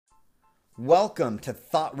Welcome to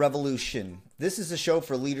Thought Revolution. This is a show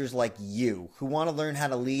for leaders like you who want to learn how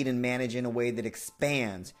to lead and manage in a way that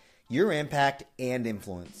expands your impact and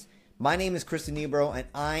influence. My name is Chris Anibro, and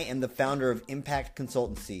I am the founder of Impact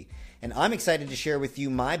Consultancy. And I'm excited to share with you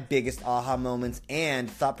my biggest aha moments and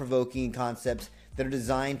thought-provoking concepts that are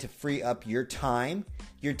designed to free up your time,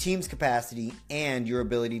 your team's capacity, and your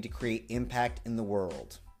ability to create impact in the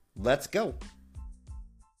world. Let's go.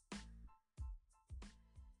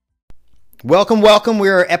 Welcome.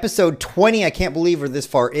 We're episode 20. I can't believe we're this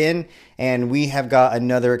far in, and we have got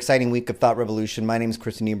another exciting week of Thought Revolution. My name is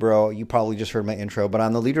Chris Anibro. You probably just heard my intro, but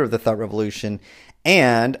I'm the leader of the Thought Revolution,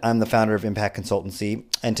 and I'm the founder of Impact Consultancy.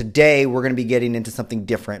 And today we're going to be getting into something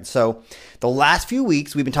different. So the last few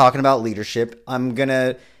weeks we've been talking about leadership. I'm going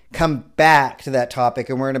to come back to that topic,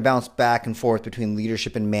 and we're going to bounce back and forth between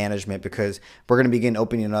leadership and management because we're going to begin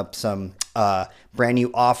opening up some brand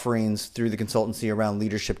new offerings through the consultancy around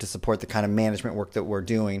leadership to support the kind of management work that we're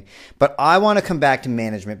doing. But I want to come back to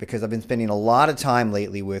management because I've been spending a lot of time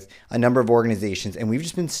lately with a number of organizations, and we've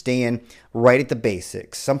just been staying right at the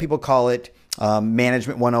basics. Some people call it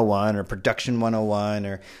Management 101 or Production 101,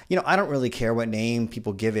 or, I don't really care what name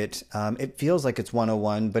people give it. It feels like it's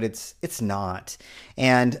 101, but it's not.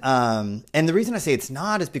 And the reason I say it's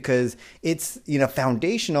not is because it's,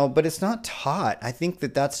 foundational, but it's not taught. I think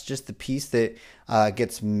that that's just the piece that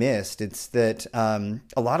gets missed. It's that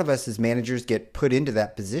a lot of us as managers get put into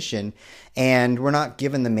that position and we're not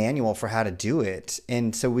given the manual for how to do it.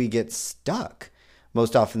 And so we get stuck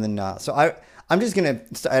most often than not. So I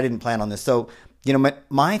didn't plan on this. So,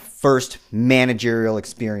 my first managerial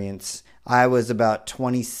experience, I was about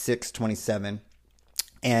 26, 27,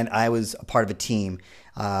 and I was a part of a team,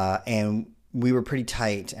 and we were pretty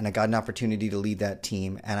tight, and I got an opportunity to lead that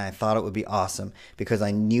team, and I thought it would be awesome because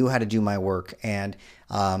I knew how to do my work, and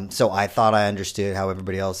so I thought I understood how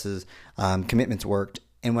everybody else's commitments worked.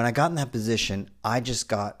 And when I got in that position, I just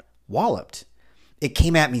got walloped. It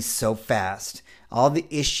came at me so fast. All the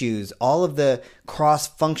issues, all of the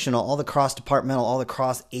cross-functional, all the cross-departmental, all the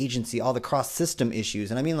cross-agency, all the cross-system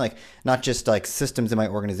issues. And I mean not just systems in my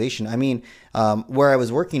organization. I mean, where I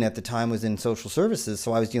was working at the time was in social services.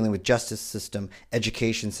 So I was dealing with justice system,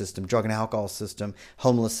 education system, drug and alcohol system,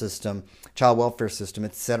 homeless system, child welfare system,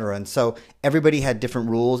 etc. And so everybody had different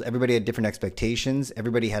rules. Everybody had different expectations.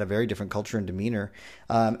 Everybody had a very different culture and demeanor.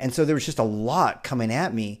 And so there was just a lot coming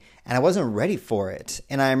at me, and I wasn't ready for it.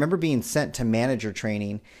 And I remember being sent to manager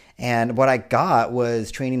training, and what I got was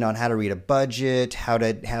training on how to read a budget, how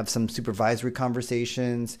to have some supervisory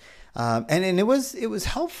conversations, and it was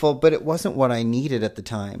helpful, but it wasn't what I needed at the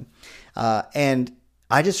time. And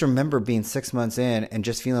I just remember being 6 months in and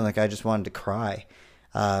just feeling like I just wanted to cry.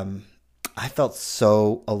 I felt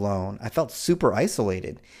so alone. I felt super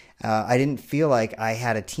isolated. I didn't feel like I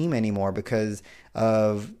had a team anymore because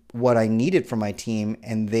of what I needed from my team,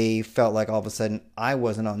 and they felt like all of a sudden I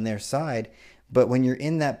wasn't on their side. But when you're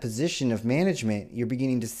in that position of management, you're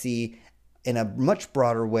beginning to see in a much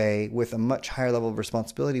broader way with a much higher level of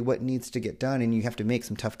responsibility what needs to get done, and you have to make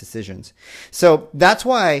some tough decisions. So that's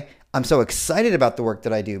why I'm so excited about the work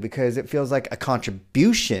that I do, because it feels like a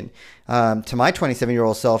contribution to my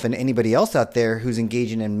 27-year-old self and anybody else out there who's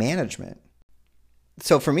engaging in management.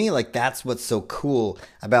 So for me, that's what's so cool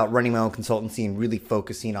about running my own consultancy and really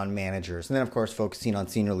focusing on managers. And then, of course, focusing on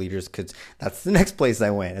senior leaders, because that's the next place I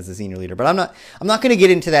went as a senior leader. But I'm not going to get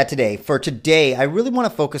into that today. For today, I really want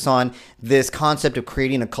to focus on this concept of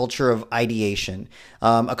creating a culture of ideation,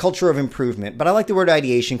 a culture of improvement. But I like the word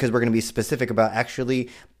ideation because we're going to be specific about actually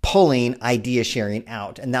pulling idea sharing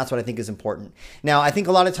out. And that's what I think is important. Now, I think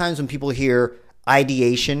a lot of times when people hear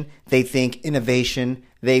ideation, they think innovation.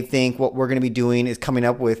 They think what we're going to be doing is coming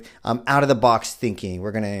up with out of the box thinking.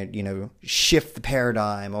 We're going to, shift the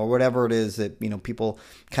paradigm or whatever it is that, people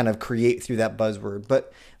kind of create through that buzzword.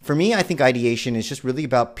 But for me, I think ideation is just really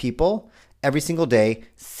about people every single day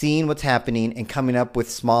seeing what's happening and coming up with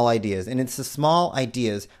small ideas. And it's the small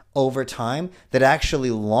ideas over time that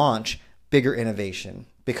actually launch bigger innovation,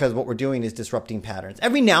 because what we're doing is disrupting patterns.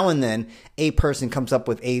 Every now and then, a person comes up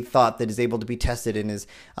with a thought that is able to be tested and is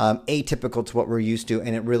atypical to what we're used to,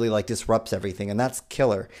 and it really disrupts everything, and that's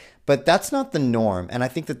killer. But that's not the norm, and I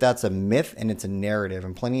think that that's a myth and it's a narrative,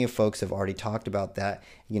 and plenty of folks have already talked about that,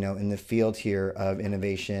 in the field here of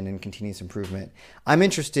innovation and continuous improvement. I'm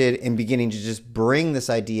interested in beginning to just bring this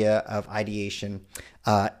idea of ideation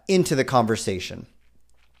into the conversation,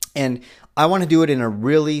 and I want to do it in a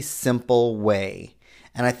really simple way.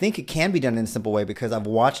 And I think it can be done in a simple way because I've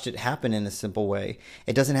watched it happen in a simple way.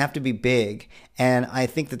 It doesn't have to be big. And I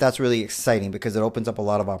think that that's really exciting because it opens up a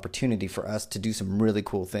lot of opportunity for us to do some really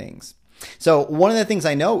cool things. So one of the things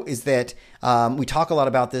I know is that we talk a lot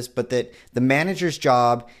about this, but that the manager's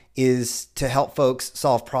job is to help folks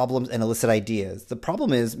solve problems and elicit ideas. The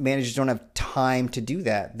problem is managers don't have time to do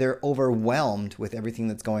that. They're overwhelmed with everything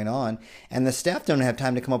that's going on, and the staff don't have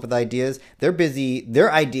time to come up with ideas. They're busy.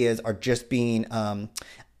 Their ideas are just being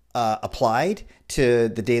applied to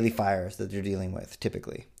the daily fires that they're dealing with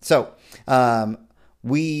typically. So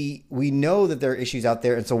we know that there are issues out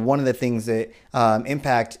there, and so one of the things that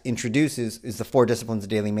Impact introduces is the 4 disciplines of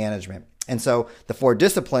daily management. And so the 4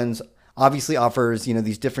 disciplines obviously offers,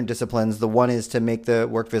 these different disciplines. The one is to make the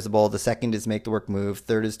work visible. The second is make the work move.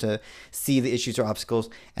 Third is to see the issues or obstacles.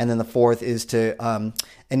 And then the fourth is to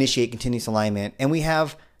initiate continuous alignment. And we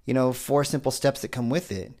have, 4 simple steps that come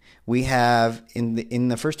with it. We have in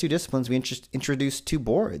the first 2 disciplines, we introduced 2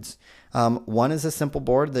 boards. One is a simple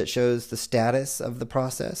board that shows the status of the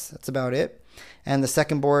process. That's about it. And the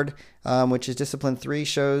second board, which is discipline 3,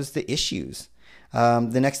 shows the issues.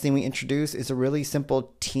 The next thing we introduce is a really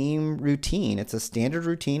simple team routine. It's a standard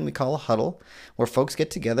routine we call a huddle, where folks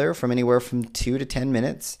get together from anywhere from 2 to 10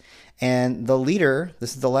 minutes. And the leader,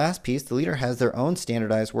 this is the last piece, the leader has their own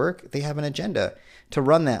standardized work. They have an agenda to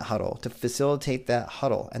run that huddle, to facilitate that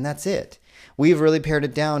huddle. And that's it. We've really pared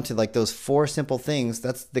it down to like those 4 simple things.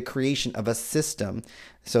 That's the creation of a system.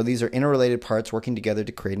 So these are interrelated parts working together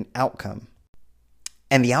to create an outcome.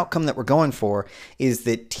 And the outcome that we're going for is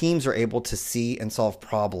that teams are able to see and solve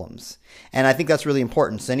problems. And I think that's really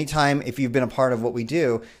important. So anytime, if you've been a part of what we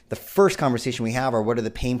do, the first conversation we have are what are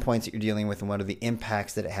the pain points that you're dealing with and what are the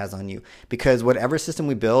impacts that it has on you? Because whatever system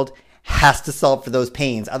we build has to solve for those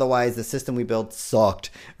pains. Otherwise, the system we built sucked,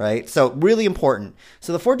 right? So really important.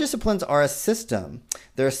 So the 4 disciplines are a system.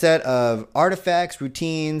 They're a set of artifacts,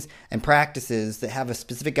 routines, and practices that have a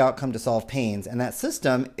specific outcome to solve pains. And that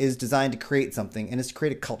system is designed to create something, and it's to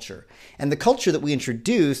create a culture. And the culture that we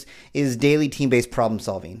introduce is daily team-based problem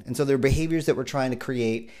solving. And so there are behaviors that we're trying to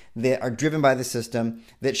create that are driven by the system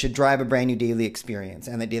that should drive a brand new daily experience.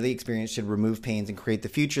 And that daily experience should remove pains and create the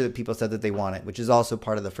future that people said that they wanted, which is also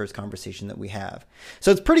part of the first conversation that we have.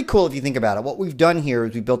 So it's pretty cool if you think about it. What we've done here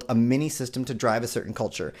is we built a mini system to drive a certain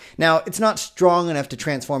culture. Now, it's not strong enough to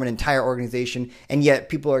transform an entire organization, and yet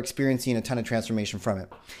people are experiencing a ton of transformation from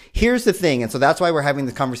it. Here's the thing, and so that's why we're having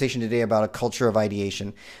this conversation today about a culture of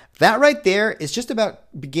ideation. That right there is just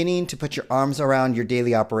about beginning to put your arms around your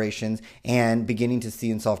daily operations and beginning to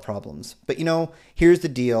see and solve problems. But here's the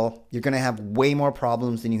deal. You're going to have way more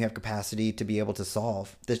problems than you have capacity to be able to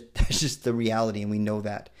solve. That's just the reality, and we know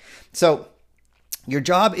that. So your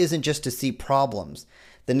job isn't just to see problems.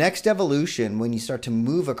 The next evolution, when you start to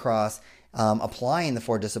move across applying the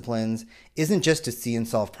 4 disciplines, isn't just to see and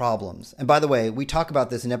solve problems. And by the way, we talk about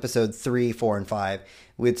this in episode 3, 4, and 5.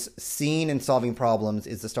 With seeing and solving problems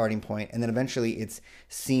is the starting point, and then eventually it's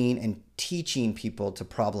seeing and teaching people to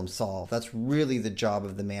problem solve. That's really the job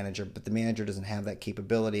of the manager, but the manager doesn't have that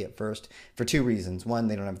capability at first for 2 reasons. 1,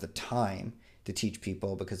 they don't have the time to teach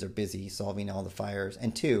people because they're busy solving all the fires,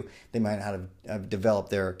 and 2, they might not have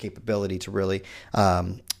developed their capability to really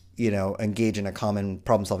engage in a common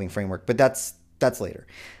problem-solving framework. But that's later.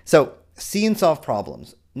 So see and solve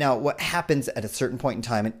problems. Now, what happens at a certain point in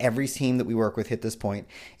time, and every team that we work with hit this point,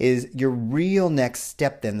 is your real next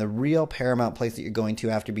step then, the real paramount place that you're going to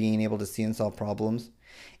after being able to see and solve problems,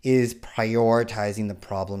 is prioritizing the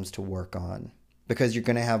problems to work on, because you're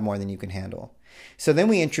going to have more than you can handle. So then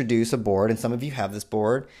we introduce a board, and some of you have this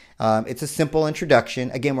board. It's a simple introduction.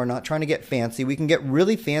 Again, we're not trying to get fancy. We can get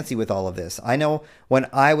really fancy with all of this. I know when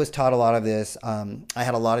I was taught a lot of this, I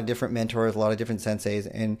had a lot of different mentors, a lot of different senseis,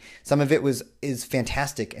 and some of it is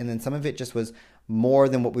fantastic, and then some of it just was more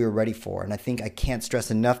than what we were ready for. And I think I can't stress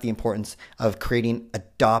enough the importance of creating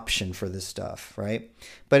adoption for this stuff, right?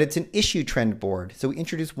 But it's an issue trend board. So we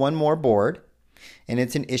introduce one more board, and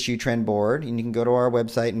it's an issue trend board, and you can go to our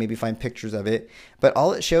website and maybe find pictures of it. But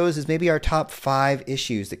all it shows is maybe our top 5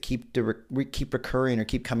 issues that keep recurring or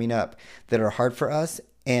keep coming up that are hard for us.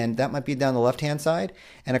 And that might be down the left-hand side.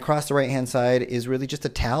 And across the right-hand side is really just a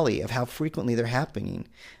tally of how frequently they're happening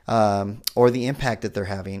or the impact that they're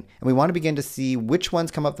having. And we want to begin to see which ones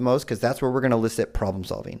come up the most, because that's where we're going to elicit problem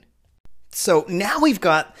solving. So now we've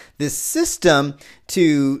got this system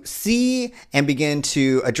to see and begin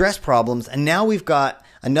to address problems. And now we've got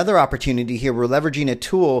another opportunity here. We're leveraging a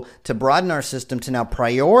tool to broaden our system to now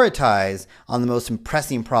prioritize on the most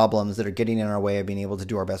pressing problems that are getting in our way of being able to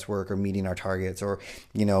do our best work or meeting our targets or,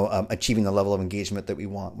 achieving the level of engagement that we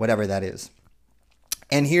want, whatever that is.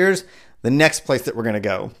 And here's the next place that we're going to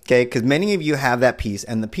go, okay? Because many of you have that piece,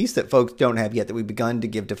 and the piece that folks don't have yet that we've begun to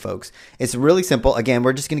give to folks, it's really simple. Again,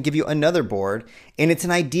 we're just going to give you another board, and it's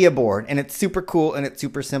an idea board, and it's super cool, and it's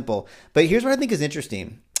super simple. But here's what I think is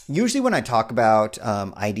interesting. Usually when I talk about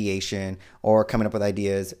ideation or coming up with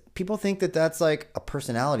ideas, people think that that's like a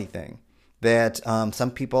personality thing, that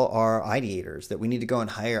some people are ideators, that we need to go and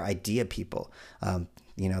hire idea people.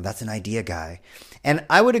 That's an idea guy. And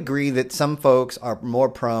I would agree that some folks are more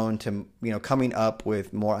prone to, coming up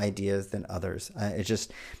with more ideas than others. It's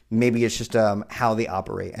just how they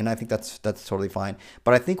operate. And I think that's totally fine.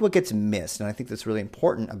 But I think what gets missed, and I think that's really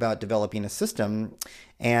important about developing a system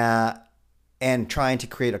and trying to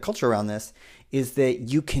create a culture around this, is that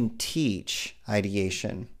you can teach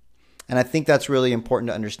ideation. And I think that's really important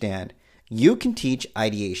to understand. You can teach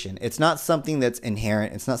ideation. It's not something that's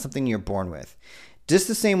inherent. It's not something you're born with. Just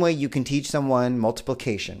the same way you can teach someone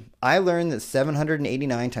multiplication. I learned that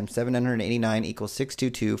 789 times 789 equals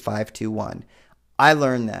 622,521. I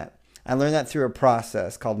learned that. I learned that through a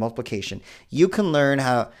process called multiplication. You can learn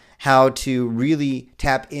how to really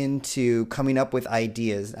tap into coming up with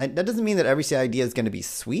ideas. That doesn't mean that every idea is going to be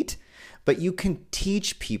sweet, but you can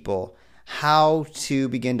teach people how to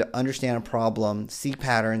begin to understand a problem, see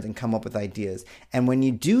patterns, and come up with ideas. And when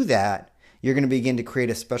you do that, you're going to begin to create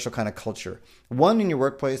a special kind of culture. One, in your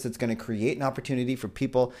workplace, that's going to create an opportunity for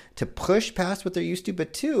people to push past what they're used to.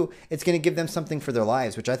 But two, it's going to give them something for their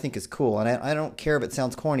lives, which I think is cool. And I don't care if it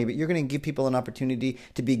sounds corny, but you're going to give people an opportunity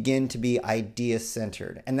to begin to be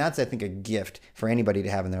idea-centered. And that's, I think, a gift for anybody to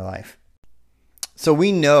have in their life. So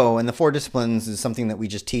we know, and the 4 disciplines is something that we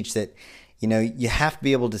just teach, that you have to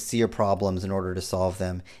be able to see your problems in order to solve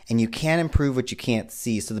them. And you can't improve what you can't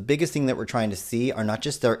see. So the biggest thing that we're trying to see are not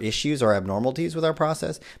just our issues or abnormalities with our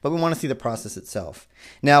process, but we want to see the process itself.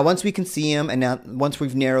 Now, once we can see them, and now once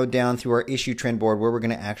we've narrowed down through our issue trend board where we're going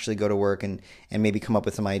to actually go to work and maybe come up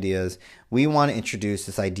with some ideas, we want to introduce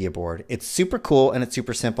this idea board. It's super cool and it's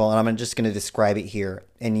super simple, and I'm just going to describe it here.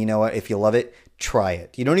 And you know what? If you love it, try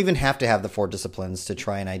it. You don't even have to have the 4 disciplines to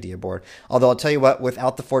try an idea board. Although I'll tell you what,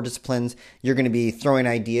 without the 4 disciplines, you're going to be throwing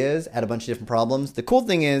ideas at a bunch of different problems. The cool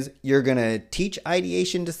thing is you're going to teach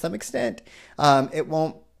ideation to some extent. It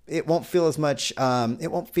won't feel as much,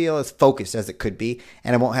 it won't feel as focused as it could be,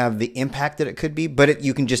 and it won't have the impact that it could be, but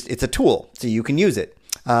it's a tool, so you can use it.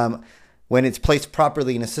 When it's placed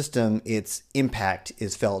properly in a system, its impact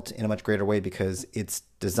is felt in a much greater way because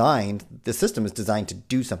the system is designed to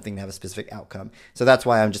do something, to have a specific outcome. So that's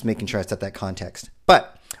why I'm just making sure I set that context.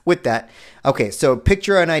 But with that, okay, so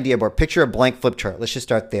picture an idea board, picture a blank flip chart. Let's just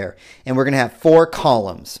start there. And we're going to have 4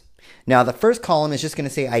 columns. Now, the first column is just going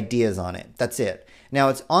to say ideas on it. That's it. Now,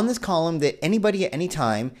 it's on this column that anybody at any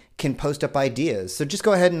time can post up ideas. So just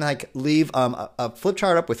go ahead and leave a flip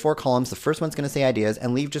chart up with 4 columns. The first one's going to say ideas,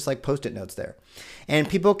 and leave just Post-it notes there. And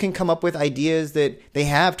people can come up with ideas that they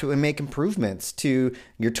have to make improvements to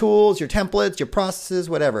your tools, your templates, your processes,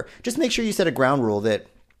 whatever. Just make sure you set a ground rule that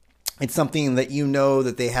it's something that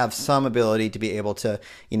that they have some ability to be able to,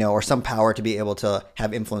 or some power to be able to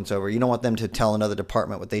have influence over. You don't want them to tell another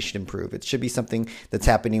department what they should improve. It should be something that's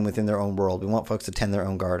happening within their own world. We want folks to tend their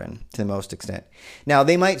own garden to the most extent. Now,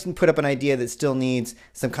 they might put up an idea that still needs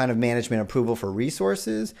some kind of management approval for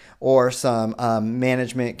resources or some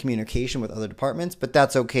management communication with other departments, but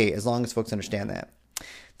that's okay as long as folks understand that.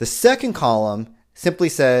 The second column simply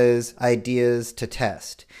says ideas to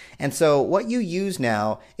test. And so what you use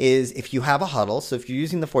now is, if you have a huddle, so if you're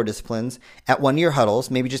using the 4 disciplines, at one of your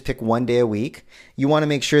huddles, maybe just pick one day a week, you want to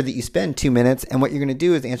make sure that you spend 2 minutes, and what you're going to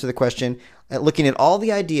do is answer the question, looking at all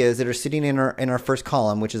the ideas that are sitting in our first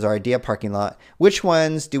column, which is our idea parking lot, which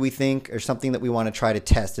ones do we think are something that we want to try to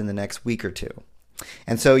test in the next week or 2?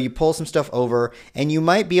 And so you pull some stuff over, and you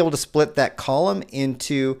might be able to split that column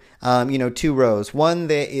into, 2 rows. One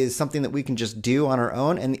that is something that we can just do on our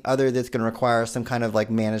own, and the other that's going to require some kind of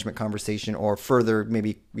management conversation or further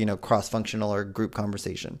maybe, cross-functional or group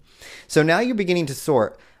conversation. So now you're beginning to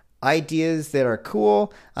sort ideas that are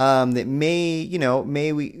cool, that may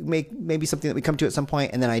be something that we come to at some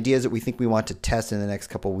point, and then ideas that we think we want to test in the next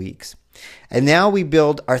couple weeks. And now we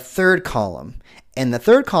build our third column, and the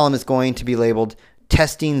third column is going to be labeled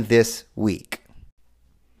testing this week.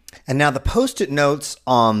 And now the Post-it notes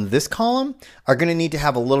on this column are going to need to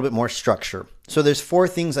have a little bit more structure. So there's 4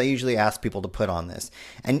 things I usually ask people to put on this.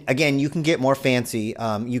 And again, you can get more fancy.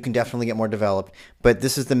 You can definitely get more developed, but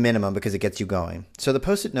this is the minimum because it gets you going. So the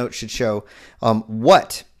Post-it note should show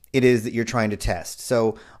what it is that you're trying to test.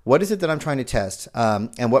 So what is it that I'm trying to test,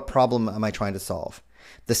 and what problem am I trying to solve?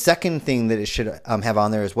 The second thing that it should have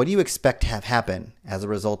on there is, what do you expect to have happen as a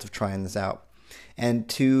result of trying this out? And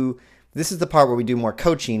to This is the part where we do more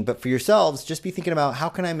coaching, but for yourselves, just be thinking about how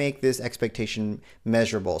can I make this expectation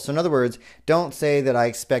measurable? So in other words, don't say that I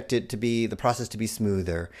expect it to be the process to be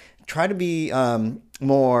smoother. Try to be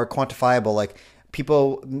more quantifiable, like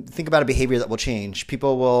people think about a behavior that will change.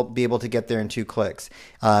 People will be able to get there in 2 clicks.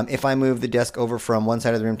 If I move the desk over from one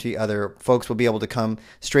side of the room to the other, folks will be able to come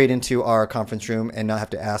straight into our conference room and not have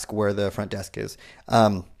to ask where the front desk is.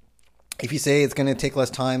 If you say it's going to take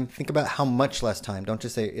less time, think about how much less time. Don't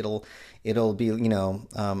just say it'll be,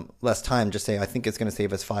 less time. Just say, I think it's going to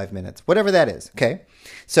save us 5 minutes, whatever that is. Okay.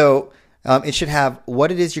 So it should have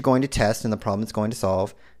what it is you're going to test and the problem it's going to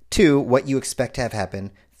solve. 2, what you expect to have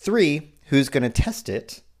happen. 3, who's going to test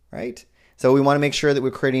it, right? So we want to make sure that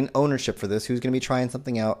we're creating ownership for this. Who's going to be trying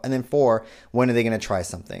something out? And then 4, when are they going to try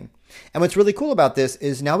something? And what's really cool about this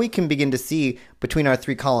is now we can begin to see between our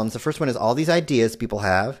 3 columns. The first one is all these ideas people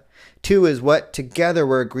have. 2 is what together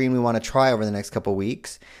we're agreeing we want to try over the next couple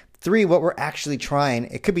weeks. 3, what we're actually trying.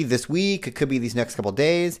 It could be this week. It could be these next couple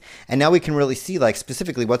days. And now we can really see like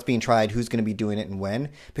specifically what's being tried, who's going to be doing it and when.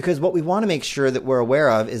 Because what we want to make sure that we're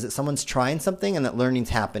aware of is that someone's trying something and that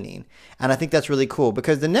learning's happening. And I think that's really cool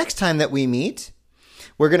because the next time that we meet,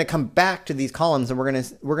 we're going to come back to these columns and we're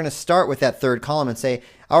going to start with that 3rd column and say,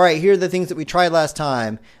 all right, here are the things that we tried last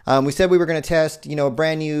time. We said we were going to test, a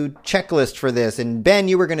brand new checklist for this. And Ben,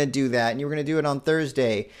 you were going to do that and you were going to do it on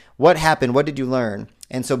Thursday. What happened? What did you learn?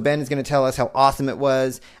 And so Ben is going to tell us how awesome it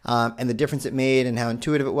was and the difference it made and how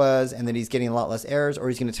intuitive it was and that he's getting a lot less errors, or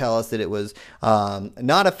he's going to tell us that it was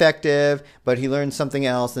not effective, but he learned something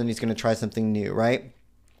else and he's going to try something new, right?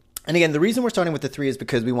 And again, the reason we're starting with the 3 is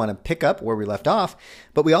because we want to pick up where we left off,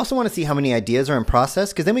 but we also want to see how many ideas are in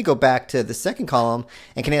process, because then we go back to the 2nd column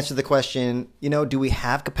and can answer the question, do we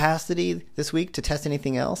have capacity this week to test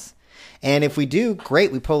anything else? And if we do,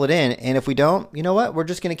 great, we pull it in. And if we don't, you know what? We're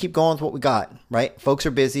just going to keep going with what we got, right? Folks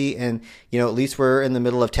are busy and, at least we're in the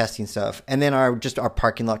middle of testing stuff. And then our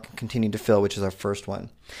parking lot can continue to fill, which is our first one.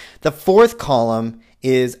 The 4th column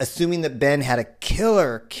is assuming that Ben had a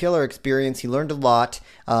killer experience. He learned a lot.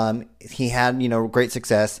 He had, great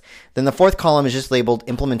success. Then the 4th column is just labeled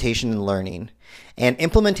implementation and learning. And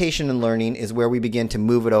implementation and learning is where we begin to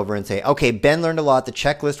move it over and say, okay, Ben learned a lot. The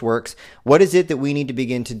checklist works. What is it that we need to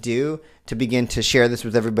begin to do to begin to share this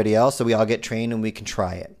with everybody else so we all get trained and we can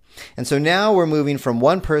try it? And so now we're moving from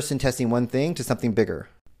one person testing one thing to something bigger.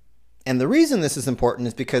 And the reason this is important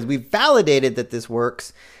is because we've validated that this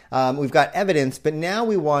works. We've got evidence, but now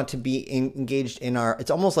we want to be engaged in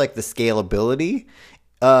it's almost like the scalability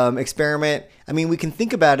experiment. I mean, we can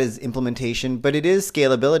think about it as implementation, but it is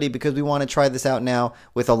scalability because we want to try this out now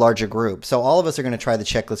with a larger group. So all of us are going to try the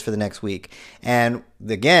checklist for the next week. And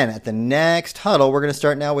again, at the next huddle, we're going to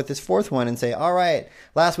start now with this 4th one and say, all right,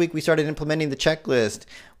 last week we started implementing the checklist.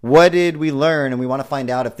 What did we learn? And we want to find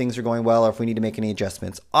out if things are going well or if we need to make any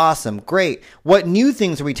adjustments. Awesome. Great. What new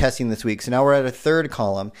things are we testing this week? So now we're at a 3rd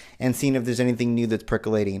column and seeing if there's anything new that's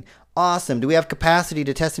percolating. Awesome. Do we have capacity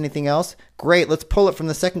to test anything else? Great. Let's pull it from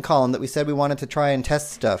the 2nd column that we said we wanted to try and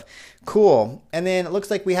test stuff. Cool. And then it looks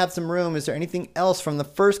like we have some room. Is there anything else from the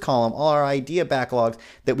 1st column, all our idea backlogs,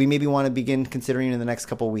 that we maybe want to begin considering in the next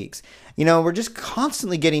couple weeks? We're just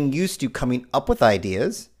constantly getting used to coming up with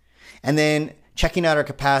ideas and then checking out our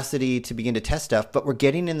capacity to begin to test stuff, but we're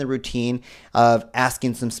getting in the routine of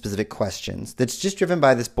asking some specific questions that's just driven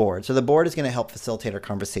by this board. So the board is going to help facilitate our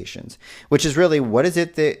conversations, which is really what is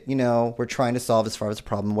it that, we're trying to solve as far as a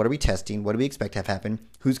problem? What are we testing? What do we expect to have happen?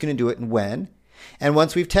 Who's going to do it and when? And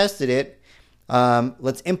once we've tested it,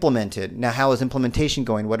 let's implement it. Now, how is implementation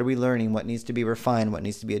going? What are we learning? What needs to be refined? What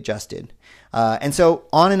needs to be adjusted? And so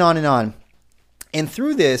on and on and on. And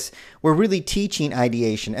through this, we're really teaching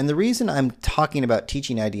ideation. And the reason I'm talking about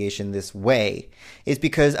teaching ideation this way is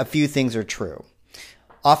because a few things are true.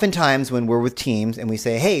 Oftentimes when we're with teams and we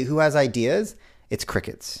say, hey, who has ideas? It's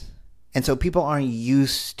crickets. And so people aren't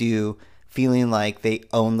used to feeling like they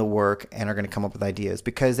own the work and are going to come up with ideas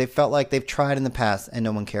because they felt like they've tried in the past and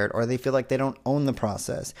no one cared, or they feel like they don't own the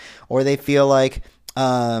process, or they feel like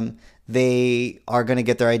they are going to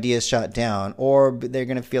get their ideas shot down, or they're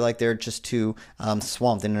going to feel like they're just too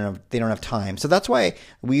swamped and they don't have time. So that's why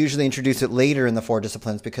we usually introduce it later in the 4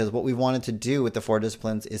 disciplines, because what we wanted to do with the 4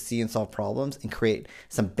 disciplines is see and solve problems and create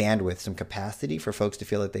some bandwidth, some capacity for folks to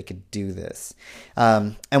feel like they could do this.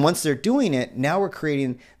 And once they're doing it, now we're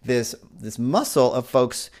creating this muscle of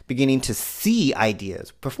folks beginning to see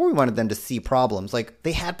ideas. Before we wanted them to see problems. Like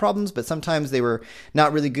they had problems, but sometimes they were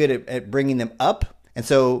not really good at bringing them up. And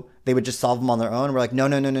so they would just solve them on their own. We're like,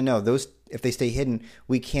 no. Those, if they stay hidden,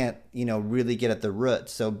 we can't, really get at the root.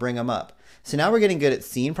 So bring them up. So now we're getting good at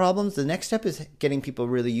seeing problems. The next step is getting people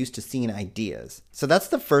really used to seeing ideas. So that's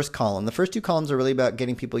the first column. The first two columns are really about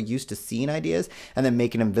getting people used to seeing ideas and then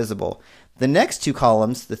making them visible. The next two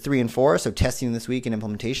columns, the 3 and 4, so testing this week and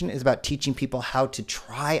implementation, is about teaching people how to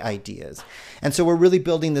try ideas. And so we're really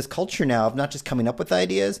building this culture now of not just coming up with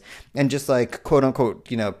ideas and just like quote unquote,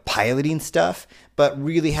 piloting stuff, but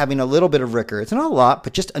really having a little bit of rigor. It's not a lot,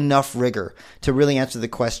 but just enough rigor to really answer the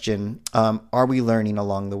question, are we learning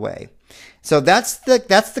along the way? So that's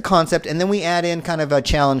the concept. And then we add in kind of a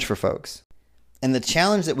challenge for folks. And the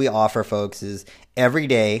challenge that we offer folks is every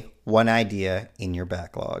day, one idea in your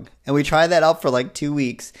backlog. And we try that out for like 2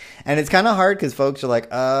 weeks. And it's kind of hard because folks are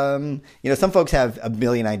like, some folks have a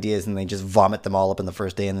million ideas and they just vomit them all up in the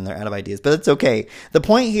first day and then they're out of ideas. But it's okay. The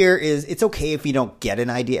point here is it's okay if you don't get an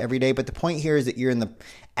idea every day. But the point here is that you're in the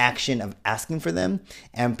action of asking for them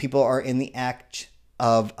and people are in the act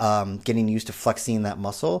of getting used to flexing that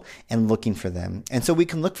muscle and looking for them. And so we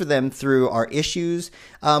can look for them through our issues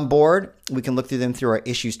board. We can look through them through our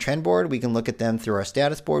issues trend board. We can look at them through our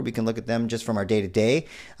status board. We can look at them just from our day-to-day.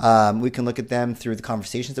 We can look at them through the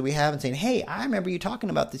conversations that we have and saying, hey, I remember you talking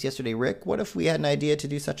about this yesterday, Rick. What if we had an idea to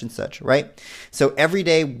do such and such, right? So every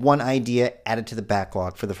day, one idea added to the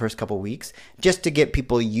backlog for the first couple of weeks, just to get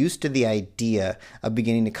people used to the idea of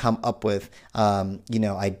beginning to come up with,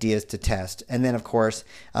 ideas to test. And then, of course,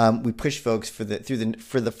 we push folks for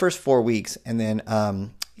the first 4 weeks, and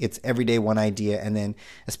then it's every day one idea, and then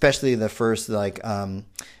especially the first 1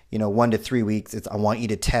 to 3 weeks, it's I want you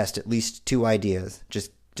to test at least 2 ideas.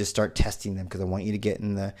 Just start testing them because I want you to get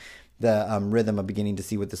in the rhythm of beginning to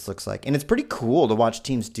see what this looks like. And it's pretty cool to watch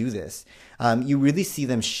teams do this. You really see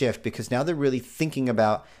them shift because now they're really thinking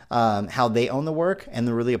about how they own the work, and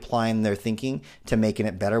they're really applying their thinking to making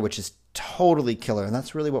it better, which is totally killer. And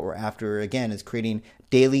that's really what we're after, again, is creating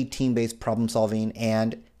daily team-based problem solving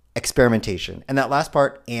and experimentation. And that last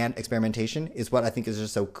part, and experimentation, is what I think is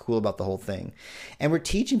just so cool about the whole thing. And we're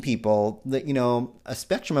teaching people that, a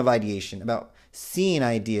spectrum of ideation, about seeing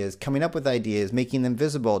ideas, coming up with ideas, making them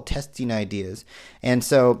visible, testing ideas. And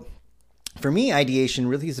so for me, ideation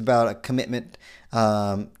really is about a commitment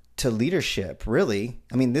to leadership, really.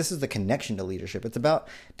 I mean, this is the connection to leadership. It's about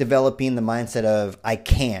developing the mindset of I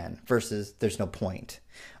can versus there's no point,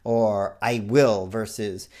 or I will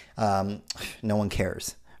versus no one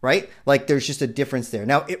cares, right? Like there's just a difference there.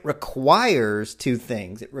 Now, it requires 2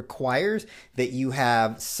 things. It requires that you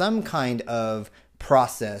have some kind of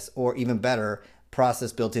process, or even better,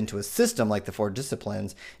 process built into a system like the 4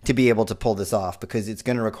 disciplines to be able to pull this off, because it's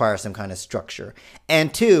going to require some kind of structure.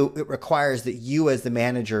 And 2, it requires that you as the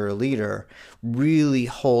manager or leader really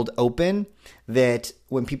hold open that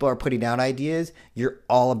when people are putting out ideas, you're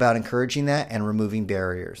all about encouraging that and removing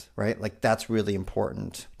barriers, right? Like that's really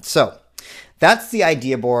important. So that's the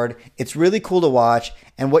idea board. It's really cool to watch.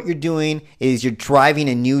 And what you're doing is you're driving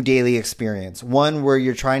a new daily experience, one where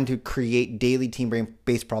you're trying to create daily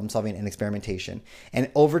team-based problem solving and experimentation.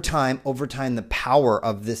 And over time, the power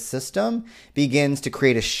of this system begins to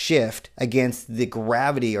create a shift against the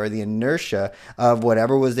gravity or the inertia of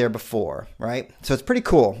whatever was there before, right? So it's pretty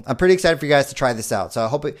cool. I'm pretty excited for you guys to try this out. So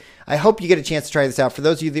I hope you get a chance to try this out. For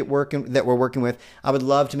those of you that we're working with, I would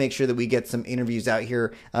love to make sure that we get some interviews out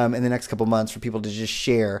here in the next couple months for people to just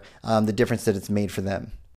share the difference that it's made for them.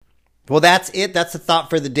 Well, that's it. That's the thought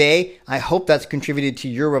for the day. I hope that's contributed to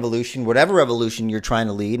your revolution, whatever revolution you're trying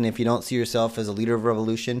to lead. And if you don't see yourself as a leader of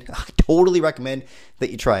revolution, I totally recommend that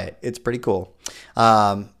you try it. It's pretty cool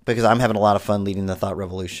because I'm having a lot of fun leading the thought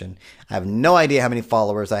revolution. I have no idea how many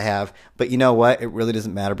followers I have, but you know what? It really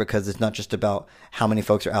doesn't matter because it's not just about how many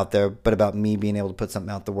folks are out there, but about me being able to put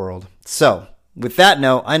something out in the world. So with that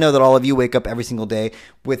note, I know that all of you wake up every single day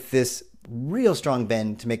with this real strong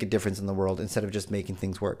bend to make a difference in the world instead of just making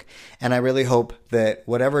things work. And I really hope that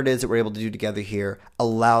whatever it is that we're able to do together here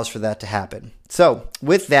allows for that to happen. So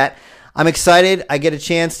with that, I'm excited. I get a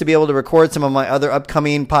chance to be able to record some of my other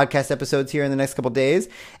upcoming podcast episodes here in the next couple of days.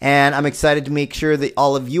 And I'm excited to make sure that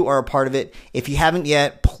all of you are a part of it. If you haven't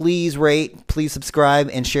yet, please rate, please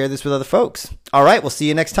subscribe, and share this with other folks. All right, we'll see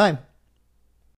you next time.